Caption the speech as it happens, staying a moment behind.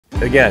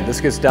Again, this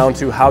gets down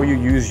to how you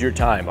use your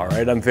time, all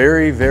right? I'm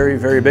very, very,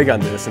 very big on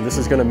this, and this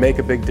is gonna make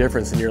a big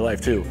difference in your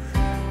life too.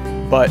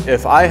 But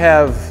if I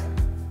have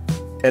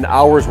an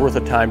hour's worth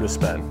of time to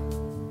spend,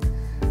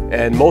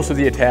 and most of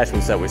the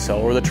attachments that we sell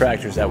or the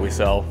tractors that we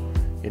sell,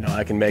 you know,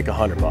 I can make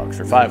 $100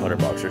 or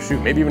 $500 or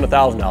shoot, maybe even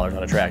 $1,000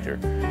 on a tractor.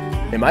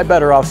 Am I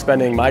better off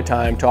spending my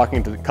time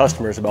talking to the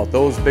customers about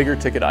those bigger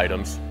ticket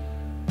items,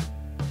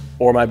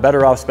 or am I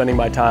better off spending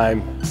my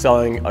time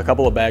selling a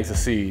couple of bags of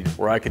seed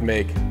where I could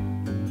make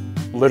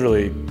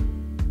literally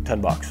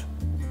 10 bucks?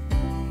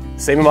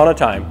 Same amount of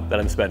time that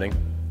I'm spending,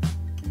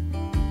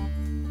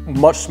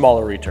 much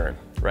smaller return,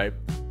 right?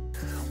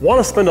 Want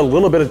to spend a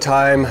little bit of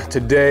time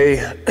today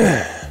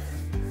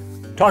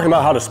talking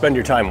about how to spend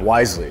your time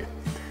wisely.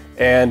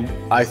 And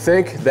I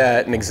think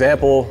that an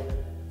example,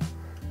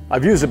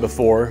 I've used it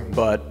before,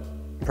 but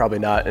probably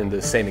not in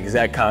the same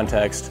exact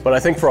context, but I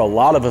think for a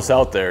lot of us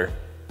out there,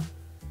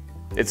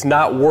 it's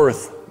not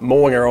worth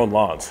mowing our own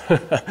lawns.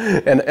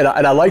 and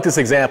I like this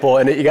example,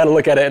 and you got to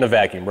look at it in a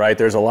vacuum, right?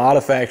 There's a lot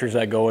of factors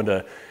that go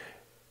into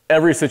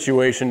every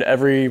situation.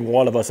 Every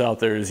one of us out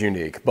there is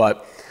unique.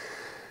 But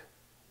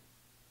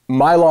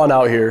my lawn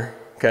out here,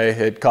 okay,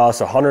 it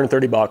costs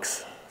 130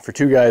 bucks for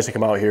 2 guys to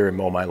come out here and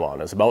mow my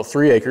lawn. It's about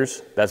 3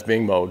 acres that's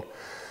being mowed.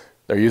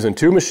 They're using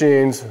 2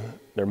 machines.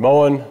 They're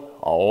mowing,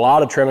 a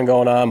lot of trimming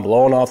going on,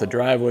 blowing off the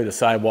driveway, the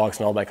sidewalks,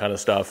 and all that kind of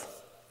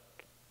stuff.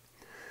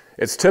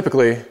 It's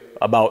typically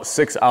about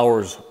 6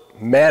 hours,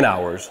 man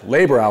hours,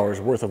 labor hours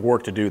worth of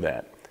work to do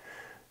that.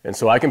 And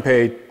so I can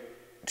pay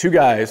 2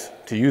 guys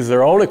to use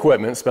their own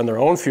equipment, spend their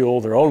own fuel,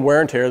 their own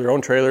wear and tear, their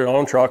own trailer, their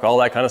own truck, all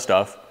that kind of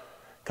stuff,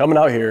 coming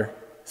out here,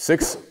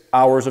 6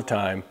 hours of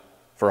time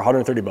for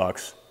 130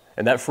 bucks,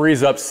 and that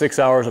frees up 6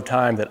 hours of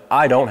time that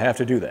I don't have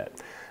to do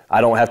that.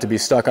 I don't have to be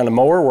stuck on a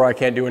mower where I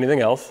can't do anything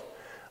else.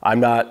 I'm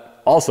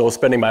not also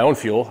spending my own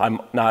fuel. I'm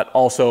not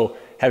also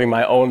having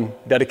my own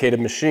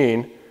dedicated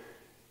machine,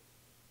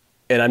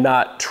 and I'm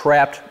not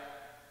trapped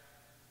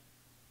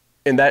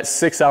in that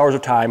 6 hours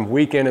of time,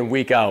 week in and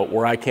week out,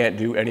 where I can't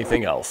do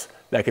anything else.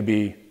 That could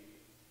be,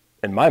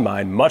 in my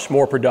mind, much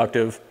more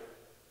productive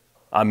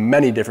on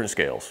many different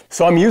scales.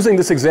 So I'm using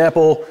this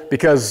example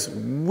because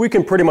we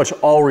can pretty much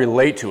all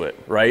relate to it,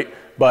 right?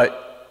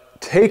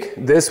 But take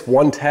this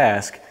one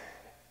task,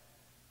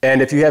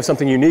 and if you have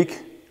something unique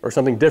or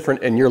something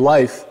different in your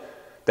life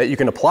that you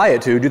can apply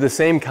it to, do the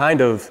same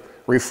kind of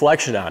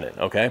reflection on it,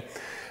 okay?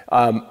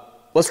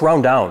 Let's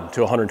round down to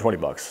 120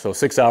 bucks. So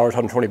 6 hours,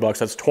 120 bucks,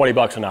 that's 20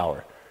 bucks an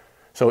hour.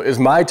 So is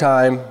my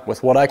time,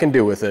 with what I can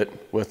do with it,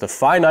 with the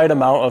finite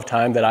amount of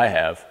time that I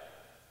have,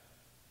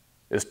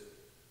 is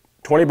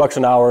 20 bucks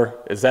an hour,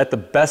 is that the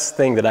best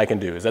thing that I can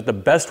do? Is that the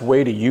best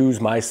way to use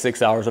my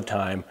 6 hours of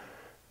time,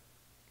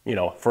 you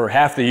know, for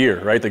half the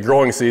year, right? The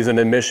growing season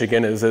in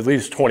Michigan is at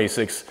least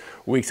 26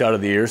 weeks out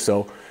of the year.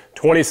 So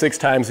 26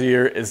 times a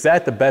year, is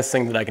that the best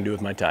thing that I can do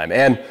with my time?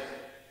 And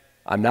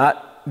I'm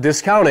not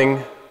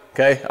discounting,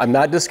 okay? I'm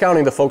not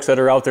discounting the folks that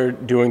are out there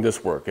doing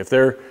this work. If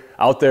they're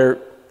out there,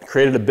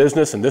 created a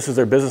business and this is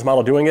their business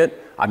model doing it,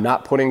 I'm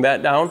not putting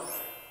that down.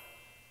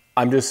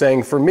 I'm just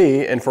saying for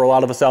me and for a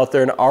lot of us out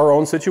there in our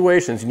own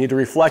situations, you need to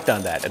reflect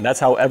on that. And that's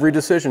how every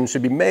decision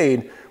should be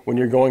made when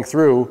you're going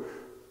through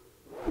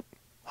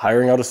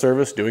hiring out a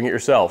service, doing it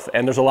yourself.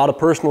 And there's a lot of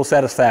personal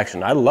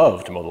satisfaction. I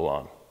love to mow the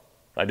lawn.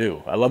 I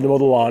do. I love to mow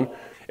the lawn.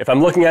 If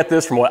I'm looking at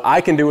this from what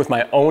I can do with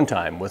my own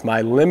time, with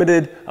my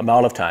limited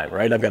amount of time,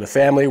 right? I've got a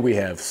family. We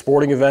have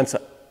sporting events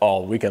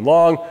all weekend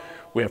long.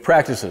 We have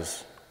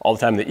practices all the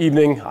time in the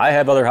evening. I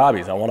have other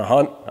hobbies. I want to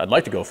hunt. I'd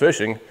like to go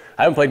fishing.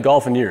 I haven't played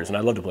golf in years, and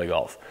I'd love to play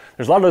golf.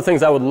 There's a lot of other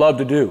things I would love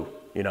to do,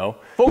 you know.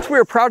 Folks, we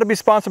are proud to be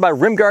sponsored by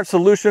RimGuard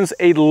Solutions,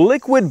 a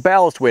liquid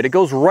ballast weight. It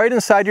goes right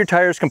inside your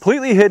tires,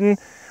 completely hidden.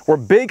 We're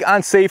big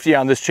on safety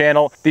on this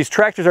channel. These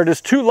tractors are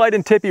just too light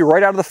and tippy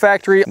right out of the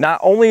factory.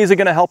 Not only is it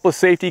going to help with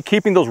safety,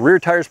 keeping those rear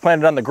tires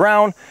planted on the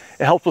ground,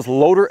 it helps with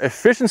loader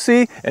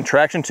efficiency and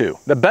traction too.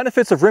 The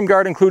benefits of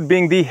RimGuard include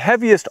being the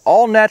heaviest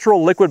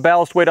all-natural liquid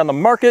ballast weight on the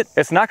market.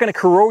 It's not going to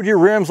corrode your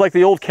rims like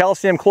the old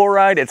calcium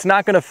chloride. It's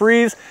not going to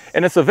freeze,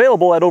 and it's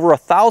available at over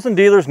 1,000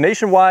 dealers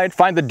nationwide.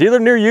 Find the dealer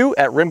near you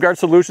at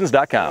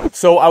rimguardsolutions.com.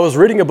 So I was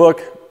reading a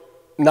book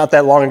not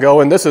that long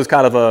ago, and this is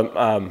kind of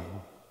a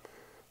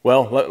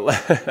well,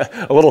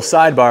 a little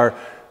sidebar.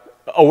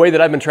 A way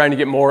that I've been trying to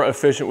get more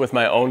efficient with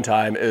my own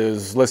time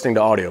is listening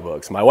to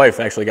audiobooks. My wife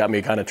actually got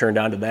me kind of turned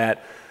on to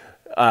that.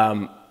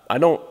 I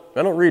don't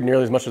read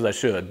nearly as much as I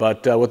should,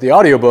 but with the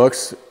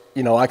audiobooks,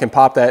 you know, I can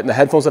pop that in the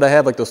headphones that I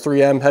have, like those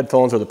 3M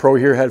headphones or the Pro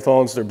Hear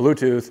headphones. They're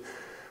Bluetooth.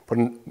 Put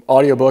an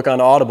audiobook on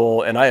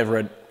Audible, and I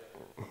have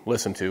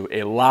listened to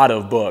a lot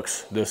of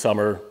books this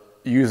summer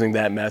using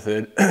that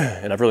method,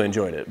 and I've really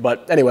enjoyed it.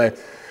 But anyway,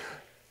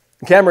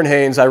 Cameron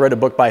Haynes, I read a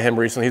book by him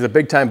recently. He's a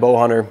big-time bow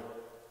hunter.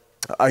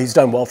 He's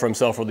done well for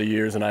himself over the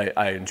years, and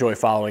I enjoy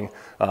following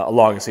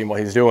along and seeing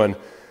what he's doing.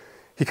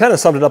 He kind of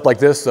summed it up like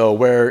this, though,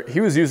 where he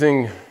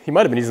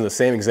might have been using the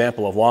same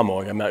example of lawn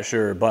mowing, I'm not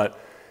sure, but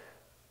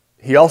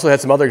he also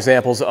had some other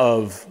examples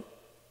of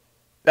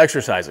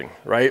exercising,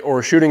 right?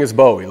 Or shooting his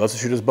bow. He loves to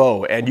shoot his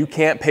bow. And you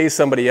can't pay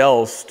somebody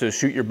else to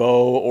shoot your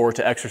bow or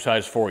to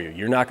exercise for you.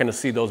 You're not going to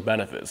see those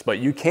benefits. But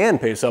you can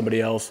pay somebody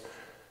else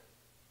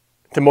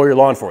to mow your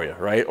lawn for you,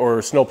 right?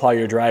 Or snowplow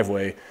your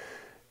driveway.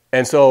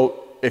 And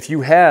so if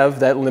you have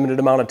that limited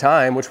amount of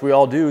time, which we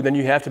all do, then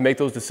you have to make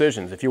those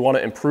decisions. If you want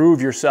to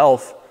improve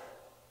yourself,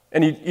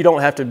 and you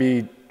don't have to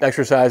be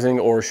exercising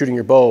or shooting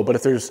your bow, but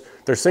if there's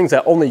things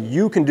that only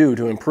you can do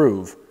to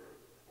improve,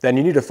 then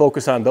you need to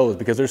focus on those,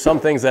 because there's some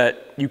things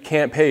that you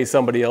can't pay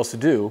somebody else to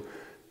do.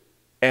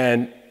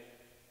 And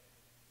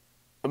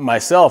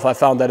myself, I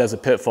found that as a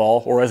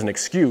pitfall or as an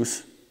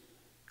excuse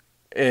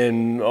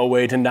in a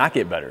way to not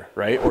get better,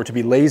 right? Or to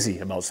be lazy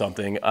about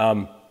something.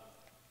 And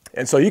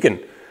so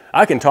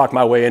I can talk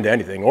my way into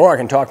anything, or I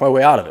can talk my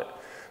way out of it.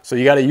 So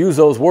you got to use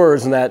those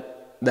words and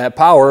that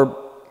power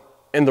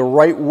in the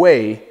right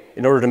way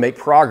in order to make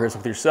progress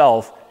with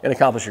yourself and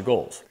accomplish your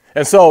goals.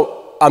 And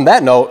so on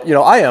that note,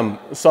 I am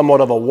somewhat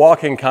of a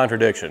walking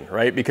contradiction,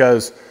 right?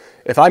 Because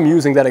if I'm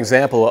using that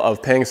example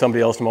of paying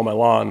somebody else to mow my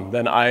lawn,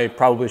 then I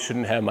probably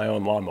shouldn't have my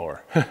own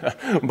lawnmower.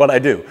 But I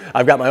do.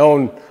 I've got my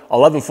own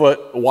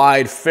 11-foot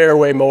wide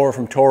fairway mower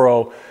from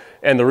Toro.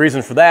 And the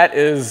reason for that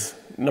is,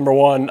 number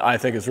one, I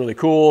think it's really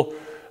cool.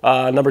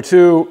 Number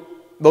two,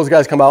 those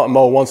guys come out and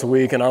mow once a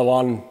week, and our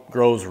lawn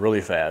grows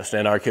really fast.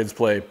 And our kids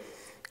play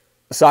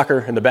soccer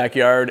in the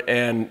backyard,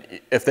 and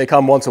if they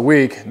come once a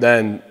week,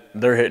 then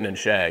they're hitting in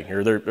shag,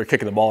 or they're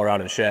kicking the ball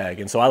around in shag.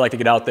 And so I like to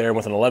get out there, and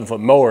with an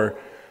 11-foot mower,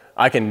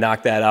 I can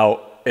knock that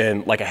out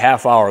in like a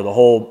half hour, the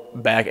whole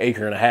back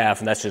acre and a half,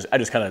 and I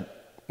just kind of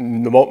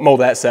mow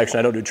that section.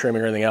 I don't do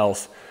trimming or anything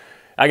else.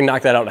 I can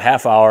knock that out in a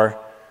half hour,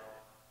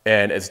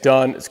 and it's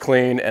done, it's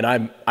clean, and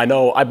I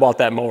know I bought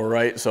that mower,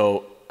 right?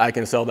 So I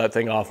can sell that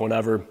thing off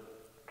whenever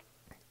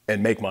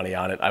and make money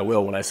on it. I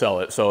will when I sell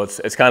it. So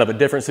it's kind of a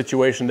different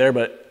situation there,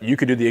 but you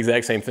could do the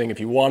exact same thing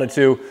if you wanted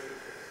to.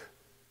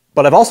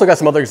 But I've also got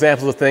some other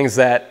examples of things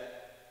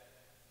that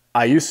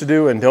I used to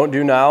do and don't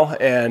do now.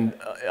 And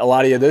a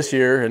lot of you this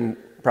year, and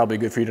probably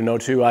good for you to know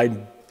too, I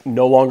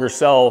no longer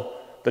sell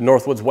the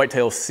Northwoods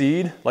whitetail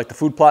seed, like the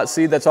food plot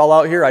seed that's all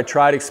out here. I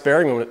tried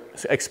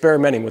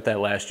experimenting with that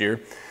last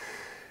year.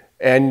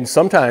 And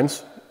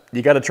sometimes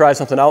you got to try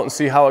something out and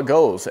see how it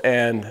goes.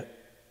 And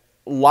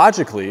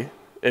logically,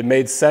 it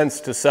made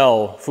sense to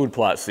sell food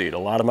plot seed. A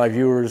lot of my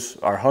viewers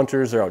are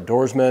hunters, they're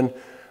outdoorsmen,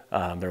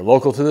 they're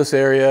local to this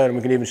area, and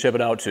we can even ship it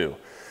out too.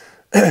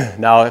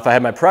 Now, if I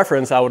had my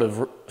preference, I would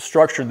have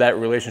structured that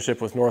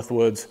relationship with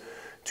Northwoods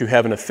to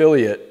have an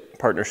affiliate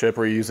partnership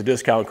where you use a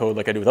discount code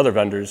like I do with other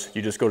vendors.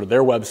 You just go to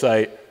their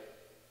website,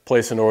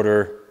 place an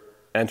order,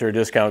 enter a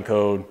discount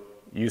code,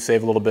 you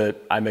save a little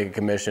bit, I make a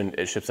commission,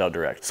 it ships out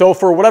direct. So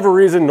for whatever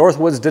reason,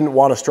 Northwoods didn't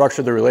want to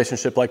structure the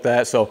relationship like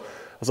that, so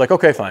I was like,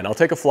 okay, fine, I'll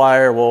take a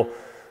flyer, we'll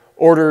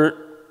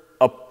order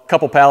a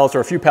couple pallets or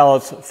a few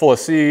pallets full of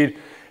seed,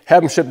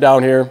 have them shipped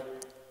down here,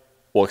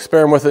 we'll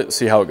experiment with it,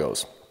 see how it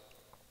goes.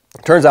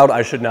 Turns out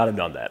I should not have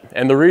done that.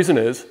 And the reason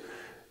is,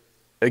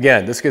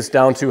 again, this gets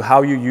down to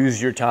how you use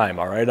your time,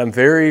 all right? I'm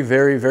very,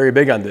 very, very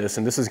big on this,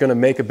 and this is gonna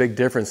make a big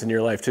difference in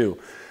your life too.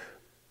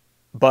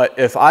 But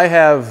if I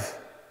have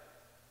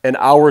an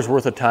hour's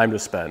worth of time to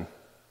spend,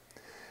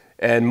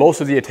 and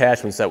most of the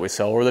attachments that we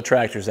sell or the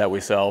tractors that we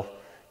sell,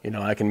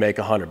 I can make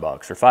 $100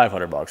 or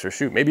 $500 or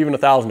shoot, maybe even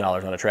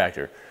 $1,000 on a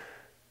tractor.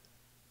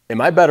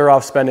 Am I better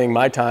off spending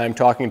my time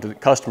talking to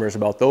customers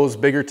about those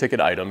bigger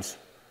ticket items,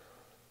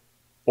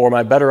 or am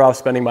I better off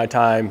spending my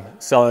time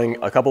selling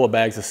a couple of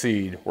bags of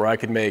seed where I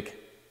could make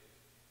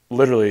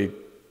literally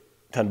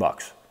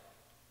 $10?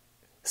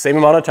 Same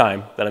amount of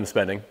time that I'm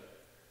spending,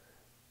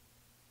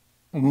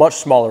 much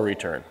smaller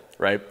return,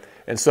 right?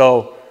 And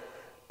so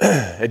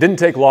it didn't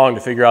take long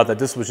to figure out that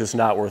this was just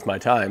not worth my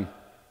time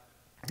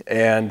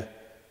and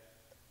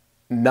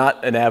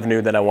not an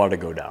avenue that I wanted to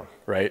go down,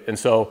 right? And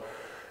so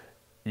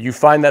you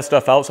find that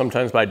stuff out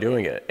sometimes by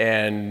doing it.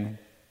 And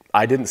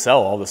I didn't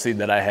sell all the seed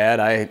that I had.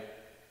 I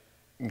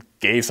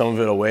gave some of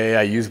it away.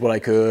 I used what I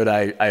could.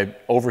 I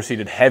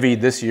overseeded heavy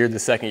this year, the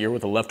second year,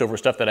 with the leftover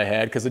stuff that I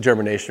had because the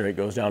germination rate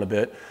goes down a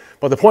bit.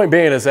 But the point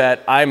being is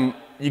that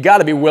you got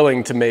to be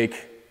willing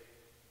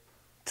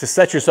to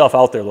set yourself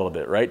out there a little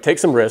bit, right? Take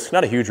some risk,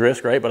 not a huge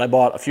risk, right? But I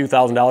bought a few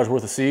 $1,000s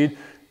worth of seed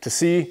to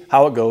see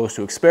how it goes,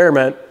 to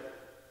experiment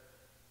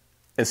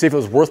and see if it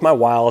was worth my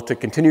while to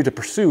continue to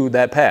pursue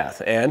that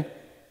path. And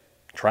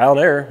trial and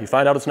error, you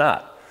find out it's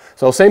not.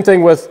 So same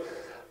thing with,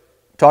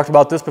 talked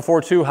about this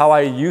before too, how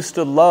I used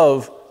to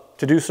love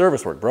to do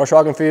service work, brush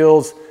hogging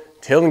fields,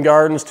 tilling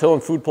gardens,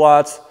 tilling food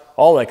plots,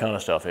 all that kind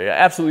of stuff. I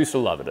absolutely used to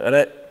love it. And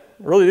I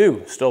really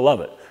do still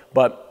love it.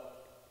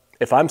 But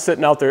if I'm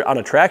sitting out there on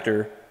a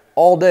tractor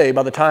all day,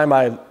 by the time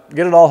I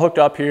get it all hooked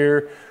up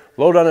here,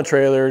 load on a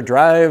trailer,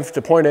 drive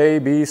to point A,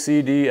 B,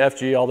 C, D, F,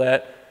 G, all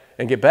that,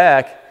 and get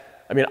back,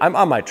 I mean, I'm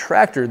on my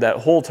tractor that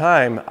whole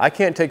time. I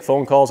can't take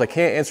phone calls, I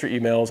can't answer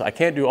emails, I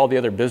can't do all the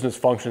other business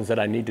functions that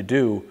I need to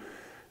do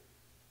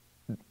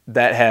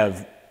that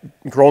have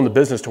grown the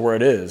business to where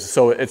it is.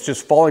 So it's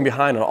just falling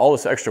behind on all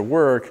this extra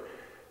work.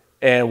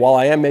 And while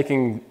I am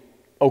making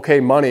okay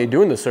money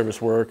doing the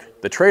service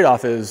work. The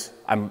trade-off is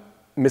I'm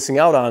missing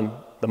out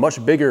on the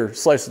much bigger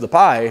slice of the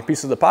pie,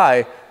 piece of the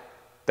pie,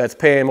 that's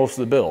paying most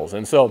of the bills.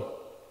 And so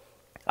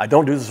I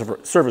don't do the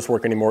service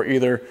work anymore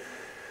either.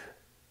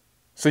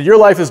 So your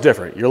life is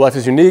different. Your life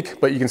is unique,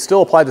 but you can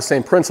still apply the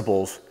same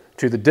principles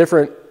to the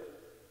different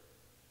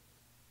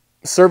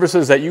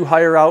services that you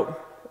hire out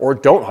or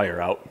don't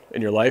hire out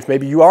in your life.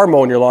 Maybe you are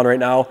mowing your lawn right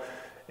now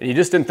and you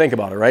just didn't think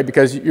about it, right?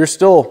 Because you're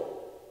still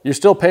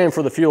paying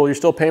for the fuel, you're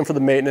still paying for the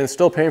maintenance,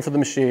 still paying for the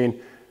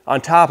machine on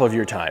top of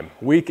your time,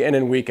 week in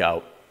and week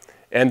out.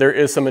 And there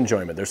is some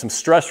enjoyment. There's some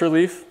stress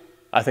relief.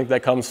 I think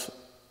that comes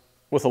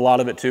with a lot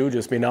of it too,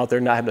 just being out there,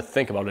 not having to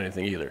think about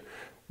anything either.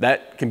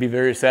 That can be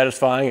very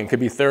satisfying and could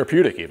be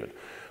therapeutic even.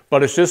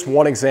 But it's just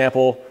one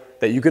example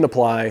that you can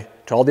apply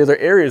to all the other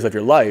areas of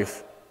your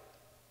life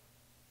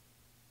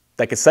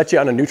that could set you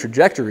on a new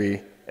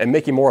trajectory and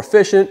make you more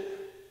efficient,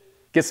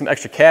 get some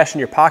extra cash in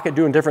your pocket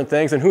doing different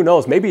things, and who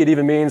knows, maybe it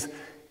even means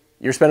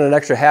you're spending an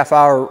extra half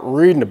hour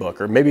reading a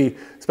book, or maybe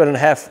spending a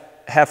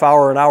half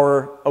hour, an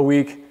hour a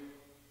week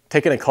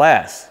taking a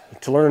class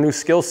to learn a new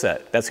skill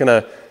set. That's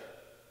gonna,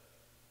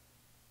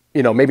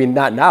 maybe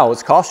not now,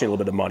 it's costing you a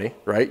little bit of money,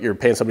 right? You're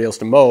paying somebody else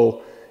to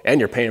mow and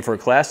you're paying for a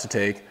class to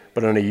take,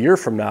 but in a year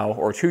from now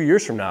or 2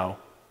 years from now,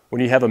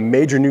 when you have a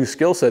major new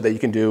skill set that you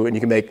can do and you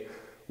can make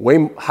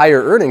way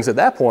higher earnings at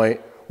that point,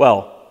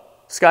 well,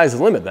 sky's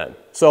the limit then.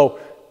 So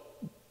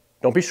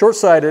don't be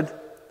short-sighted,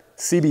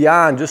 see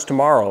beyond just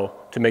tomorrow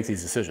to make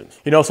these decisions.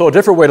 So a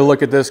different way to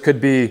look at this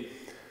could be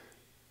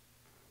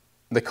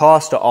the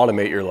cost to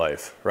automate your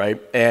life,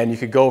 right? And you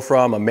could go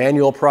from a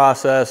manual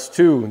process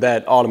to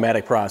that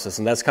automatic process.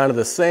 And that's kind of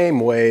the same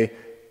way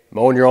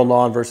mowing your own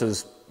lawn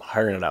versus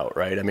hiring it out,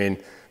 right? I mean,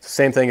 it's the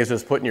same thing as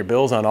just putting your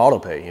bills on auto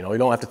pay. You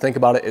don't have to think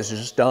about it, it's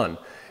just done.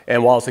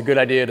 And while it's a good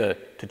idea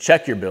to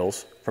check your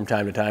bills from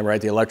time to time,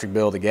 right? The electric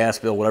bill, the gas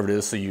bill, whatever it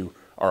is, so you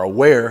are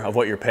aware of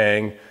what you're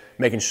paying,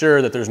 making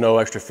sure that there's no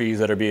extra fees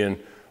that are being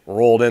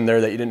rolled in there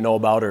that you didn't know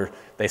about, or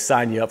they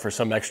sign you up for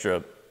some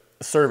extra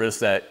service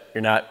that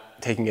you're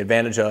not taking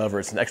advantage of, or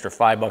it's an extra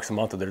 $5 a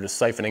month that they're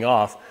just siphoning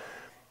off.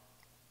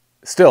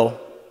 Still,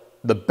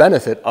 the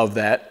benefit of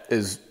that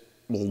is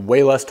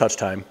way less touch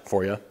time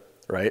for you,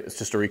 right? It's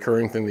just a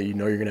recurring thing that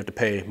you're gonna have to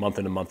pay month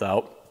in and month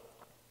out.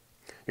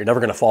 You're never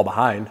gonna fall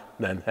behind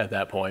then at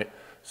that point.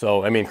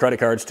 So, I mean, credit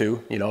cards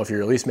too, if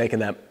you're at least making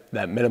that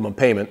minimum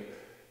payment,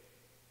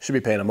 should be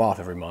paying them off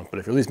every month, but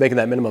if you're at least making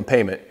that minimum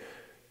payment,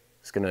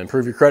 it's gonna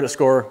improve your credit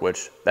score,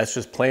 which that's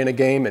just playing a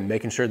game and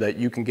making sure that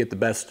you can get the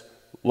best,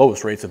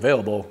 lowest rates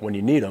available when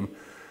you need them.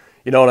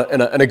 And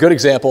a good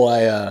example,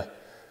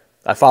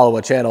 I follow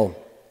a channel,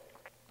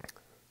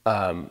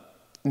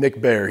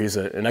 Nick Bear, he's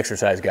an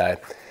exercise guy,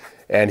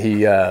 and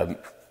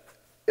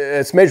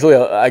it's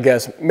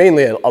majorly,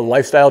 mainly a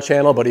lifestyle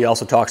channel, but he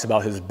also talks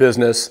about his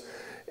business,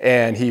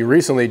 and he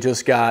recently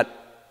just got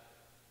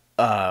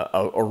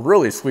a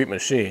really sweet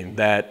machine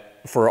that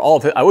for all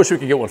of it, I wish we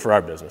could get one for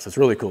our business. It's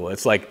really cool.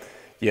 It's like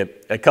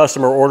a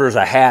customer orders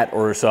a hat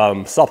or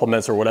some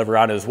supplements or whatever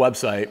on his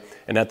website,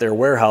 and at their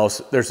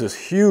warehouse, there's this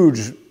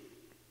huge,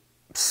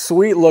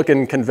 sweet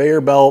looking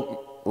conveyor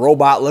belt,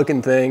 robot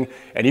looking thing,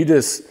 and you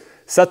just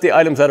set the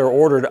items that are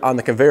ordered on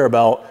the conveyor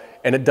belt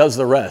and it does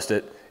the rest.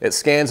 It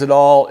scans it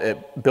all,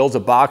 it builds a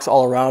box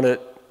all around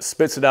it,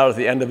 spits it out at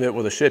the end of it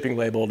with a shipping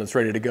label, and it's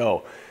ready to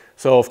go.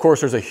 So of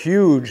course there's a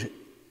huge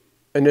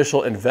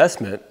initial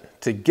investment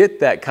to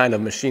get that kind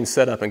of machine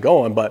set up and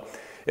going, but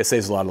it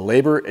saves a lot of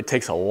labor. It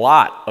takes a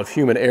lot of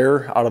human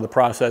error out of the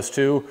process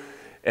too.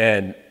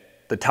 And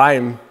the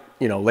time,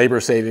 labor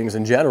savings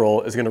in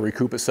general is gonna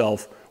recoup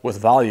itself with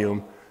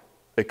volume.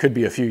 It could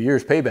be a few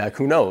years payback,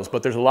 who knows?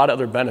 But there's a lot of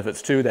other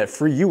benefits too that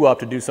free you up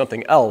to do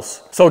something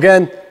else. So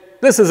again,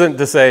 this isn't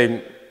to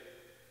say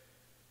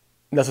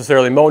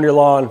necessarily mowing your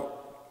lawn,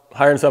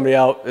 hiring somebody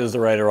out is the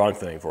right or wrong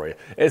thing for you.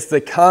 It's the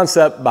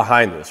concept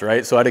behind this,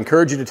 right? So I'd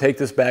encourage you to take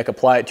this back,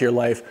 apply it to your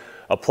life,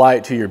 apply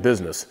it to your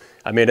business.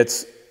 I mean,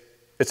 it's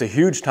a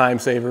huge time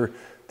saver.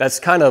 It's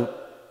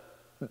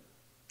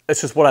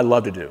just what I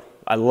love to do.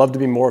 I love to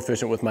be more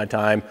efficient with my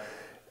time.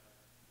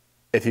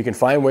 If you can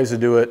find ways to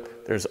do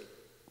it, the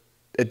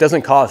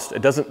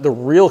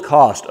real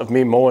cost of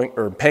me mowing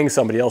or paying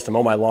somebody else to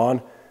mow my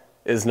lawn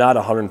is not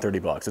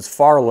 $130. It's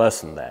far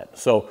less than that.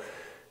 So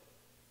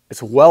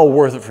it's well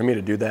worth it for me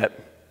to do that.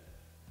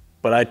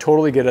 But I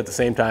totally get it at the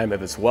same time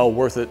if it's well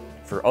worth it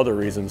for other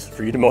reasons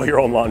for you to mow your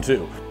own lawn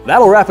too.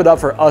 That'll wrap it up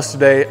for us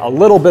today. A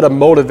little bit of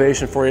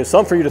motivation for you,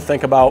 something for you to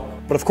think about.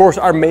 But of course,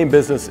 our main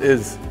business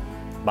is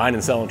buying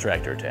and selling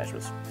tractor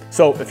attachments.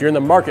 So if you're in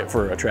the market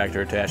for a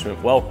tractor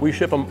attachment, well, we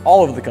ship them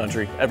all over the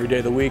country every day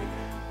of the week.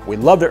 We'd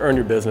love to earn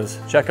your business.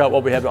 Check out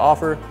what we have to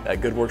offer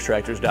at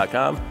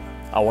goodworkstractors.com.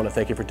 I want to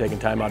thank you for taking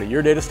time out of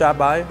your day to stop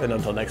by. And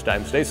until next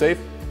time, stay safe.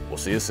 We'll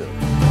see you soon.